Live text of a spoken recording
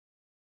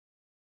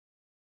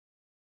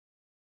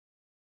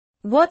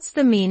What's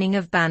the meaning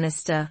of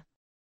banister?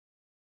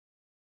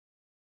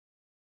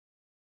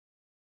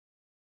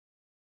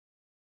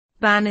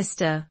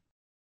 Banister.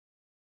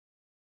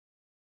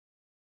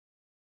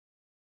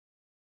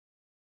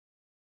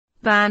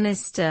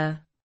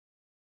 Banister.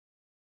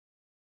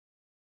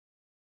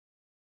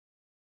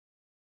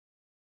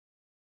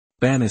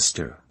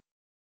 Banister.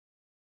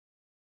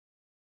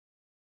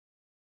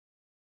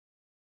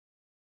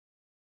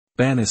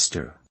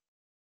 Banister.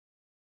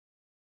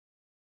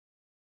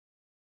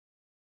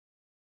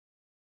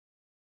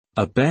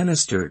 A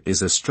banister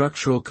is a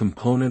structural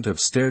component of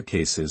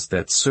staircases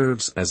that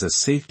serves as a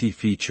safety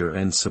feature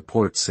and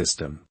support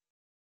system.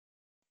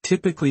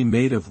 Typically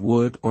made of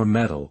wood or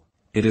metal,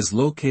 it is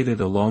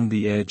located along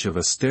the edge of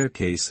a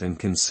staircase and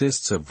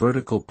consists of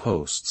vertical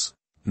posts,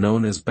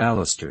 known as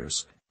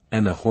balusters,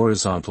 and a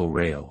horizontal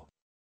rail.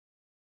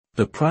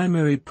 The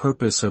primary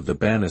purpose of the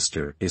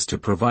banister is to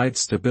provide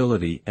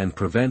stability and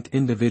prevent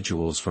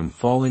individuals from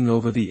falling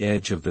over the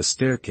edge of the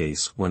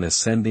staircase when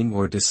ascending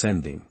or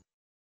descending.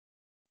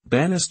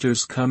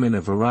 Banisters come in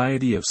a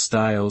variety of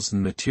styles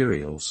and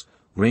materials,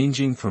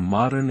 ranging from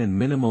modern and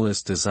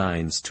minimalist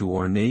designs to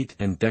ornate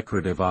and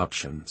decorative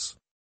options.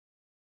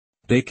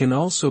 They can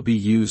also be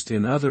used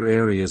in other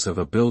areas of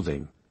a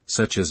building,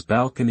 such as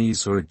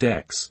balconies or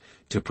decks,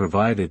 to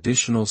provide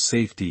additional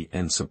safety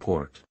and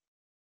support.